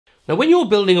Now, when you're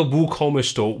building a WooCommerce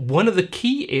store, one of the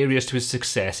key areas to its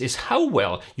success is how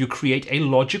well you create a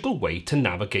logical way to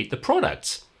navigate the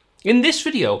products. In this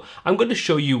video, I'm going to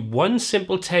show you one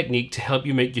simple technique to help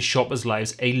you make your shoppers'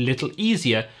 lives a little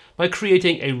easier by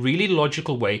creating a really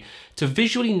logical way to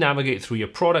visually navigate through your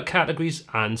product categories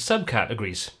and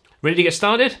subcategories. Ready to get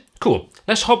started? Cool.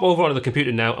 Let's hop over onto the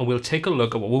computer now and we'll take a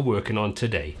look at what we're working on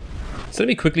today. So let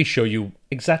me quickly show you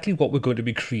exactly what we're going to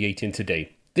be creating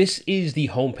today. This is the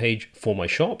homepage for my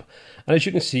shop, and as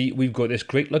you can see, we've got this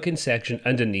great looking section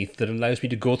underneath that allows me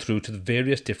to go through to the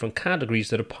various different categories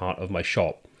that are part of my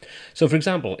shop. So for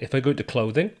example, if I go to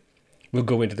clothing, we'll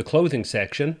go into the clothing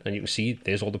section, and you can see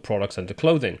there's all the products under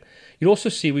clothing. You'll also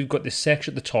see we've got this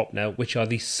section at the top now, which are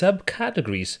the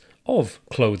subcategories of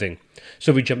clothing.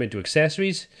 So if we jump into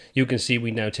accessories, you can see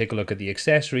we now take a look at the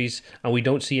accessories, and we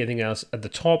don't see anything else at the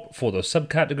top for those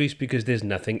subcategories because there's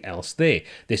nothing else there.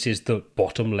 This is the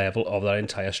bottom level of that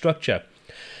entire structure.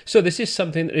 So this is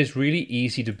something that is really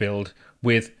easy to build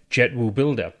with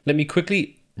JetWooBuilder. Let me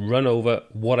quickly run over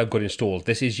what I've got installed.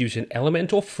 This is using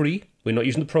Elementor free. We're not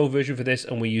using the pro version for this,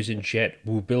 and we're using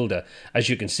JetWooBuilder. As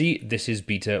you can see, this is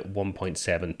beta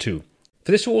 1.72.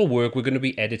 For this to all work, we're going to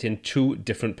be editing two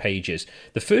different pages.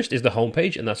 The first is the home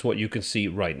page, and that's what you can see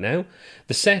right now.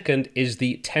 The second is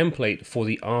the template for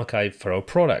the archive for our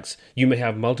products. You may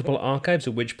have multiple archives,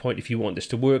 at which point if you want this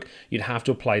to work, you'd have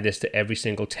to apply this to every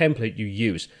single template you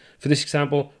use. For this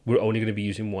example, we're only going to be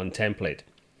using one template.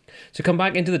 So come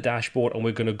back into the dashboard and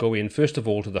we're going to go in first of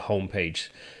all to the home page.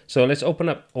 So let's open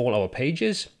up all our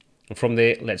pages, and from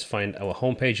there let's find our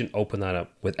home page and open that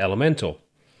up with Elementor.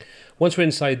 Once we're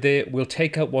inside there, we'll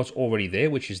take out what's already there,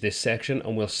 which is this section,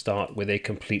 and we'll start with a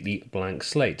completely blank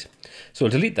slate. So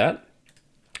we'll delete that.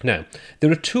 Now,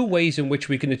 there are two ways in which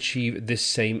we can achieve this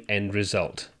same end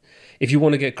result. If you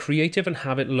want to get creative and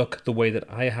have it look the way that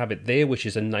I have it there, which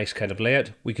is a nice kind of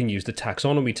layout, we can use the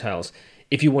taxonomy tiles.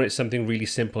 If you wanted something really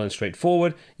simple and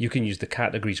straightforward, you can use the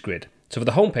categories grid. So for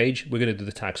the home page, we're going to do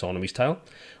the taxonomies tile.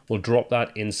 We'll drop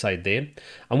that inside there.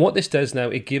 And what this does now,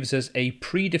 it gives us a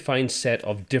predefined set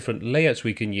of different layouts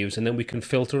we can use, and then we can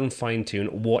filter and fine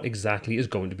tune what exactly is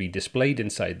going to be displayed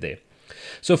inside there.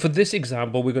 So for this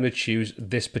example, we're going to choose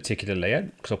this particular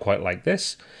layout because I quite like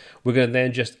this. We're going to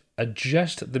then just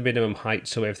adjust the minimum height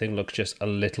so everything looks just a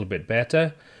little bit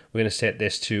better. We're going to set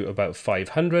this to about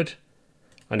 500.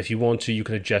 And if you want to, you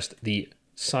can adjust the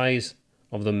size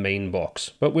of the main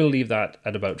box, but we'll leave that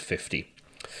at about 50.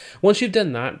 Once you've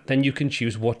done that, then you can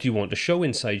choose what you want to show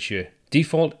inside here.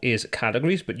 Default is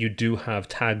categories, but you do have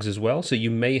tags as well. So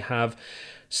you may have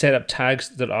set up tags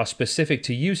that are specific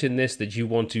to use in this, that you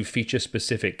want to feature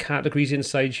specific categories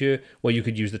inside here, where you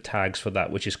could use the tags for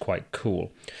that, which is quite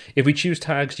cool. If we choose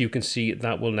tags, you can see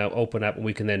that will now open up and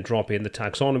we can then drop in the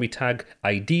taxonomy tag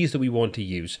IDs that we want to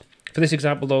use. For this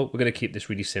example though, we're going to keep this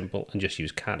really simple and just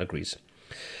use categories.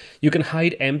 You can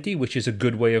hide empty, which is a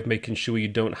good way of making sure you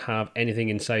don't have anything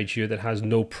inside here that has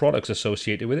no products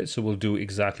associated with it. So we'll do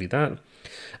exactly that.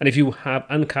 And if you have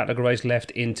uncategorized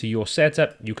left into your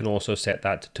setup, you can also set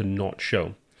that to not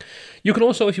show. You can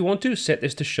also, if you want to, set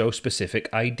this to show specific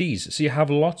IDs. So you have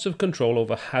lots of control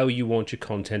over how you want your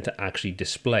content to actually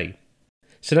display.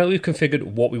 So now we've configured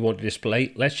what we want to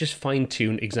display, let's just fine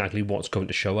tune exactly what's going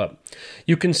to show up.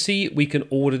 You can see we can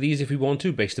order these if we want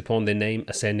to based upon their name,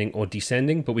 ascending or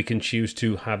descending, but we can choose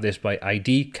to have this by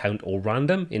ID, count or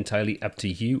random, entirely up to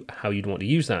you how you'd want to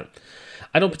use that.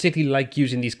 I don't particularly like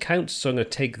using these counts, so I'm going to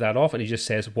take that off and it just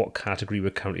says what category we're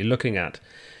currently looking at.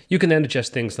 You can then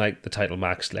adjust things like the title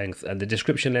max length and the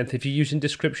description length if you're using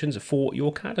descriptions for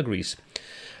your categories.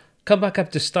 Come back up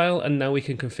to style, and now we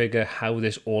can configure how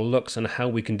this all looks and how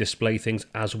we can display things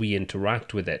as we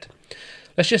interact with it.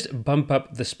 Let's just bump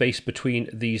up the space between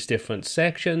these different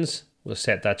sections. We'll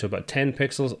set that to about 10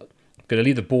 pixels. I'm going to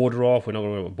leave the border off. We're not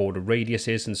going to know what border radius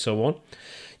is and so on.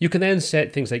 You can then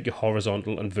set things like your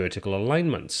horizontal and vertical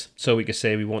alignments. So we can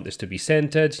say we want this to be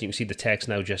centered. So you can see the text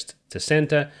now just to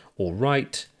center or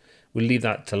right. We'll leave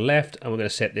that to left, and we're going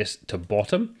to set this to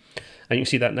bottom. And you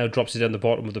can see that now drops it down the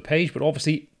bottom of the page, but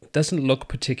obviously doesn't look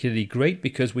particularly great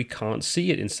because we can't see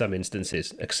it in some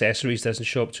instances. Accessories doesn't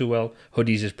show up too well.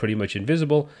 Hoodies is pretty much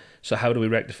invisible. So how do we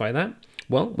rectify that?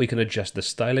 Well, we can adjust the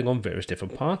styling on various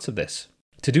different parts of this.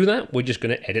 To do that, we're just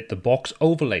going to edit the box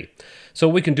overlay. So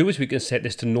what we can do is we can set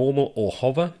this to normal or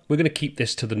hover. We're going to keep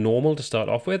this to the normal to start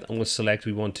off with, and we'll select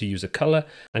we want to use a color.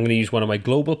 I'm going to use one of my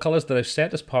global colors that I've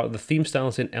set as part of the theme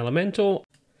styles in Elementor.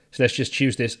 So let's just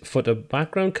choose this footer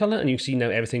background color, and you see now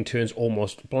everything turns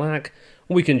almost black.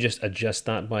 We can just adjust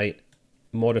that by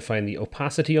modifying the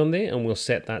opacity on there, and we'll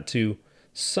set that to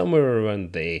somewhere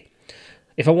around there.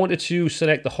 If I wanted to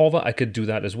select the hover, I could do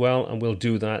that as well, and we'll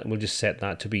do that, and we'll just set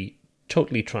that to be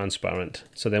totally transparent.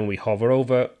 So then we hover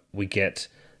over, we get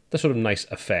the sort of nice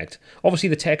effect. Obviously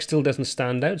the text still doesn't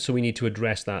stand out, so we need to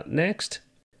address that next.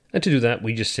 And to do that,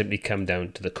 we just simply come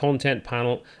down to the content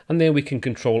panel, and there we can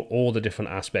control all the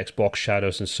different aspects, box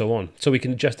shadows and so on. So we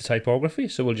can adjust the typography.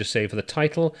 So we'll just say for the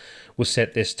title, we'll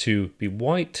set this to be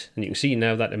white, and you can see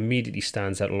now that immediately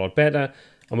stands out a lot better.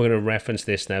 And we're going to reference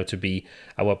this now to be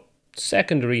our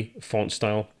secondary font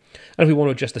style. And if we want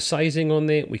to adjust the sizing on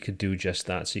there, we could do just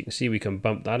that. So you can see we can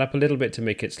bump that up a little bit to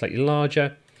make it slightly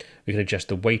larger. We can adjust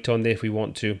the weight on there if we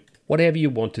want to, whatever you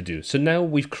want to do. So now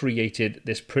we've created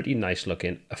this pretty nice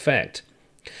looking effect.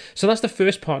 So that's the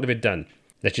first part of it done.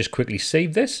 Let's just quickly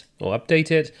save this or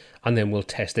update it, and then we'll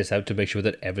test this out to make sure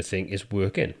that everything is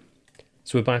working.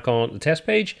 So we're back on the test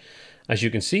page. As you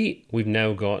can see, we've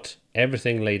now got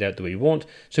everything laid out the way we want.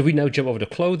 So if we now jump over to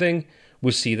clothing,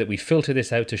 we'll see that we filter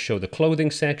this out to show the clothing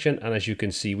section, and as you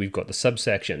can see, we've got the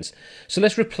subsections. So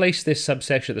let's replace this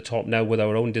subsection at the top now with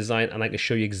our own design, and I can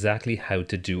show you exactly how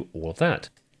to do all of that.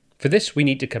 For this, we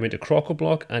need to come into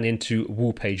Crocoblock and into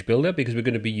WooPageBuilder because we're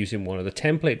going to be using one of the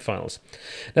template files.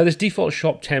 Now, this default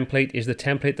shop template is the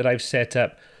template that I've set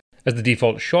up as the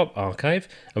default shop archive,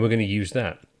 and we're going to use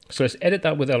that. So let's edit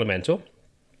that with Elementor.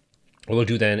 What we'll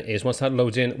do then is once that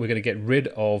loads in, we're going to get rid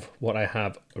of what I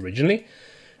have originally,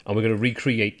 and we're going to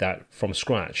recreate that from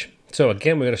scratch. So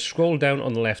again, we're going to scroll down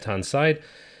on the left-hand side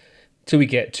till we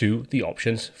get to the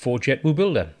options for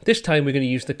JetWooBuilder. This time we're going to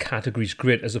use the categories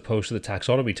grid as opposed to the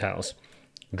taxonomy tiles.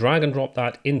 Drag and drop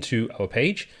that into our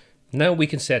page. Now we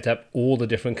can set up all the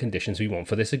different conditions we want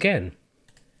for this again.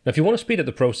 Now if you want to speed up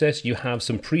the process, you have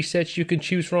some presets you can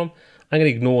choose from. I'm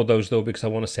going to ignore those though because I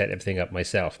want to set everything up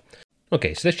myself.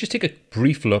 Okay, so let's just take a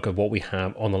brief look at what we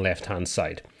have on the left-hand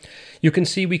side. You can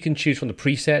see we can choose from the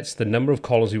presets, the number of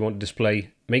columns we want to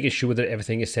display, making sure that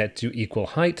everything is set to equal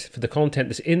height for the content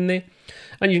that's in there.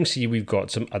 And you can see we've got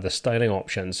some other styling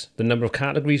options. The number of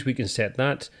categories, we can set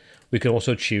that. We can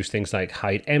also choose things like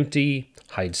hide empty,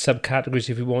 hide subcategories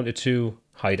if we wanted to,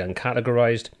 hide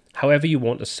uncategorized, however you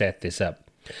want to set this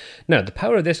up. Now, the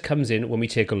power of this comes in when we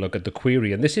take a look at the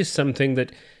query, and this is something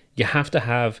that you have to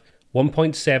have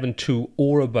 1.72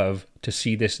 or above to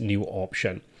see this new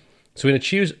option. So we're going to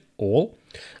choose all,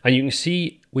 and you can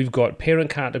see we've got parent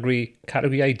category,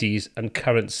 category IDs, and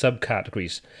current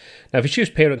subcategories. Now, if you choose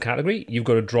parent category, you've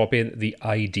got to drop in the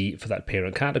ID for that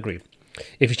parent category.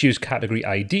 If you choose category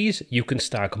IDs, you can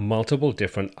stack multiple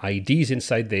different IDs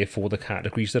inside there for the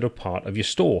categories that are part of your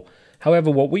store.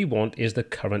 However, what we want is the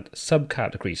current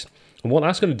subcategories. And what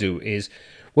that's going to do is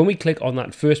when we click on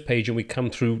that first page and we come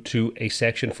through to a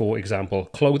section, for example,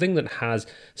 clothing that has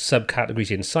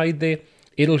subcategories inside there,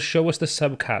 it'll show us the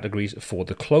subcategories for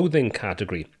the clothing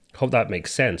category. Hope that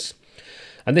makes sense.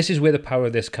 And this is where the power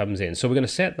of this comes in. So we're going to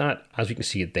set that as we can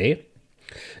see it there.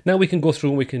 Now we can go through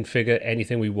and we can configure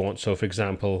anything we want. So for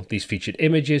example, these featured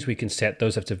images, we can set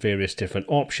those up to various different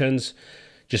options.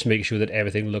 Just make sure that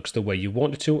everything looks the way you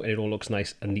want it to, and it all looks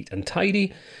nice and neat and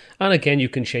tidy. And again, you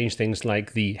can change things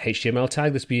like the HTML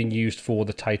tag that's being used for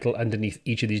the title underneath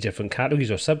each of these different categories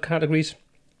or subcategories.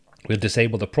 We'll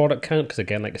disable the product count because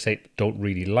again, like I say, don't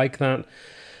really like that.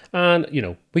 And you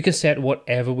know, we can set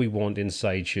whatever we want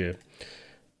inside here.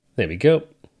 There we go.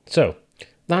 So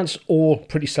that's all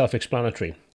pretty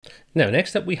self-explanatory. Now,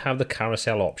 next up we have the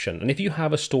carousel option, and if you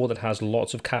have a store that has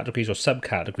lots of categories or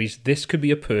subcategories, this could be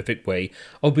a perfect way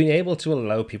of being able to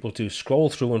allow people to scroll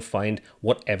through and find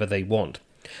whatever they want.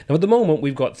 Now at the moment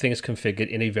we've got things configured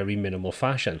in a very minimal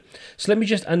fashion, so let me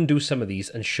just undo some of these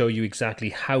and show you exactly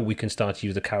how we can start to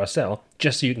use the carousel,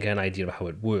 just so you can get an idea of how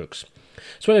it works.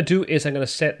 So what I'm going to do is I'm going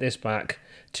to set this back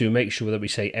to make sure that we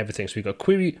say everything. So we've got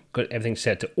query, got everything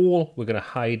set to all. We're going to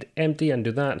hide empty,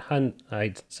 undo that, hide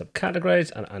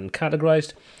subcategorized and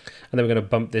uncategorized. And then we're going to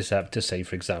bump this up to say,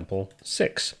 for example,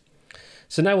 6.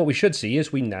 So now what we should see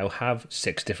is we now have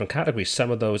 6 different categories.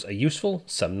 Some of those are useful,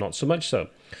 some not so much so.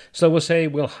 So we'll say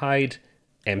we'll hide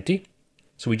empty.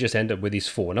 So we just end up with these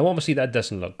 4. Now obviously that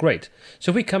doesn't look great. So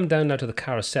if we come down now to the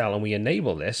carousel and we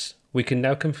enable this, we can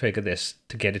now configure this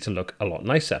to get it to look a lot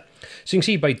nicer. So you can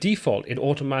see by default, it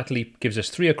automatically gives us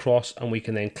 3 across, and we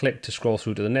can then click to scroll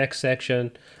through to the next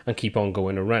section and keep on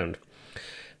going around.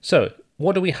 So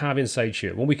what do we have inside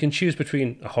here? Well, we can choose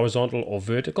between a horizontal or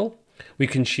vertical. We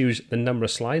can choose the number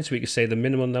of slides. We can say the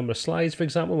minimum number of slides, for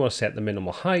example. We'll set the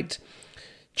minimal height,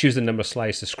 choose the number of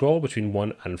slides to scroll between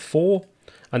 1 and 4.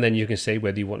 And then you can say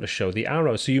whether you want to show the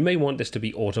arrows. So you may want this to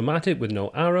be automatic with no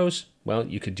arrows. Well,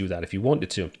 you could do that if you wanted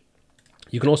to.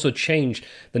 You can also change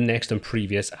the next and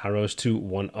previous arrows to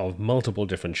one of multiple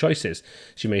different choices.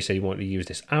 So you may say you want to use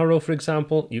this arrow, for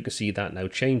example. You can see that now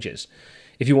changes.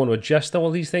 If you want to adjust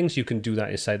all these things, you can do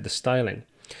that inside the styling.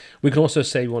 We can also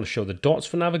say we want to show the dots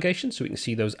for navigation, so we can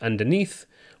see those underneath.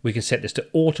 We can set this to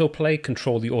autoplay,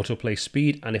 control the autoplay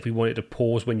speed, and if we want it to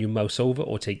pause when you mouse over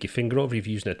or take your finger over if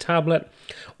you're using a tablet,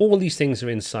 all these things are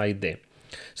inside there.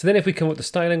 So then if we come with the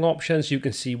styling options, you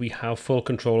can see we have full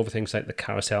control over things like the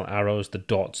carousel arrows, the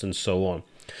dots, and so on.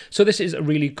 So this is a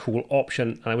really cool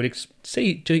option, and I would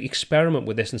say to experiment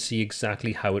with this and see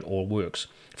exactly how it all works.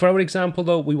 For our example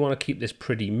though, we want to keep this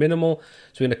pretty minimal.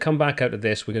 So we're going to come back out of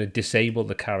this, we're going to disable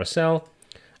the carousel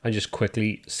and just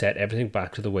quickly set everything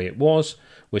back to the way it was,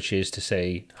 which is to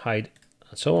say hide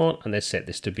and so on, and let's set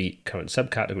this to be current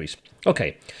subcategories.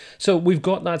 Okay, so we've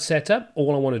got that set up.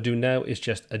 All I want to do now is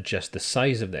just adjust the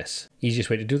size of this. Easiest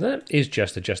way to do that is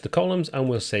just adjust the columns, and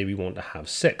we'll say we want to have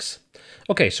 6.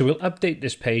 Okay, so we'll update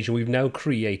this page, and we've now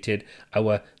created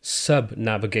our sub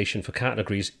navigation for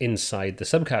categories inside the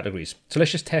subcategories. So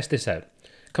let's just test this out.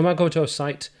 Come back over to our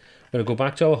site. We're going to go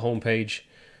back to our home page.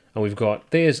 And we've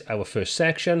got, there's our first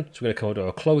section. So we're going to come over to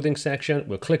our clothing section.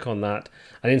 We'll click on that.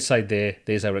 And inside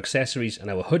there's our accessories and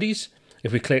our hoodies.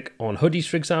 If we click on hoodies,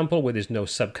 for example, where there's no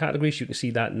subcategories, you can see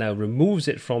that now removes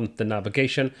it from the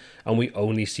navigation and we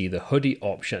only see the hoodie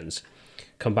options.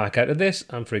 Come back out of this.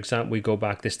 And for example, we go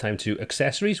back this time to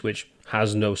accessories, which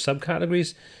has no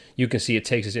subcategories. You can see it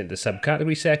takes us into the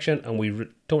subcategory section and we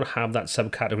don't have that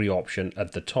subcategory option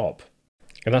at the top.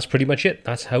 And that's pretty much it.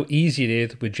 That's how easy it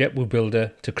is with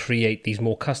JetWooBuilder to create these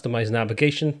more customized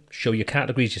navigation, show your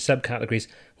categories, your subcategories,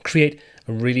 create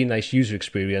a really nice user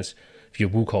experience for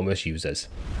your WooCommerce users.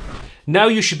 Now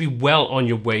you should be well on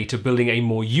your way to building a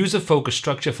more user-focused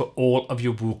structure for all of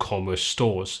your WooCommerce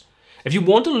stores. If you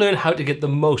want to learn how to get the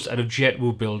most out of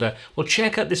JetWooBuilder, well,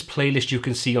 check out this playlist you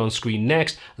can see on screen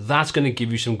next. That's going to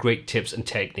give you some great tips and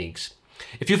techniques.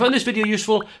 If you found this video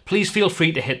useful, please feel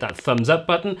free to hit that thumbs up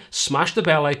button, smash the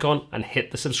bell icon, and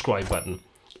hit the subscribe button.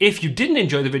 If you didn't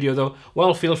enjoy the video though,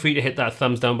 well, feel free to hit that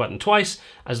thumbs down button twice,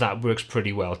 as that works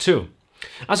pretty well too.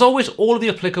 As always, all of the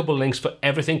applicable links for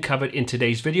everything covered in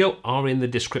today's video are in the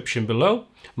description below.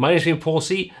 My name has been Paul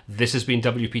C. This has been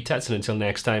WPTuts, and until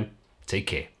next time, take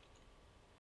care.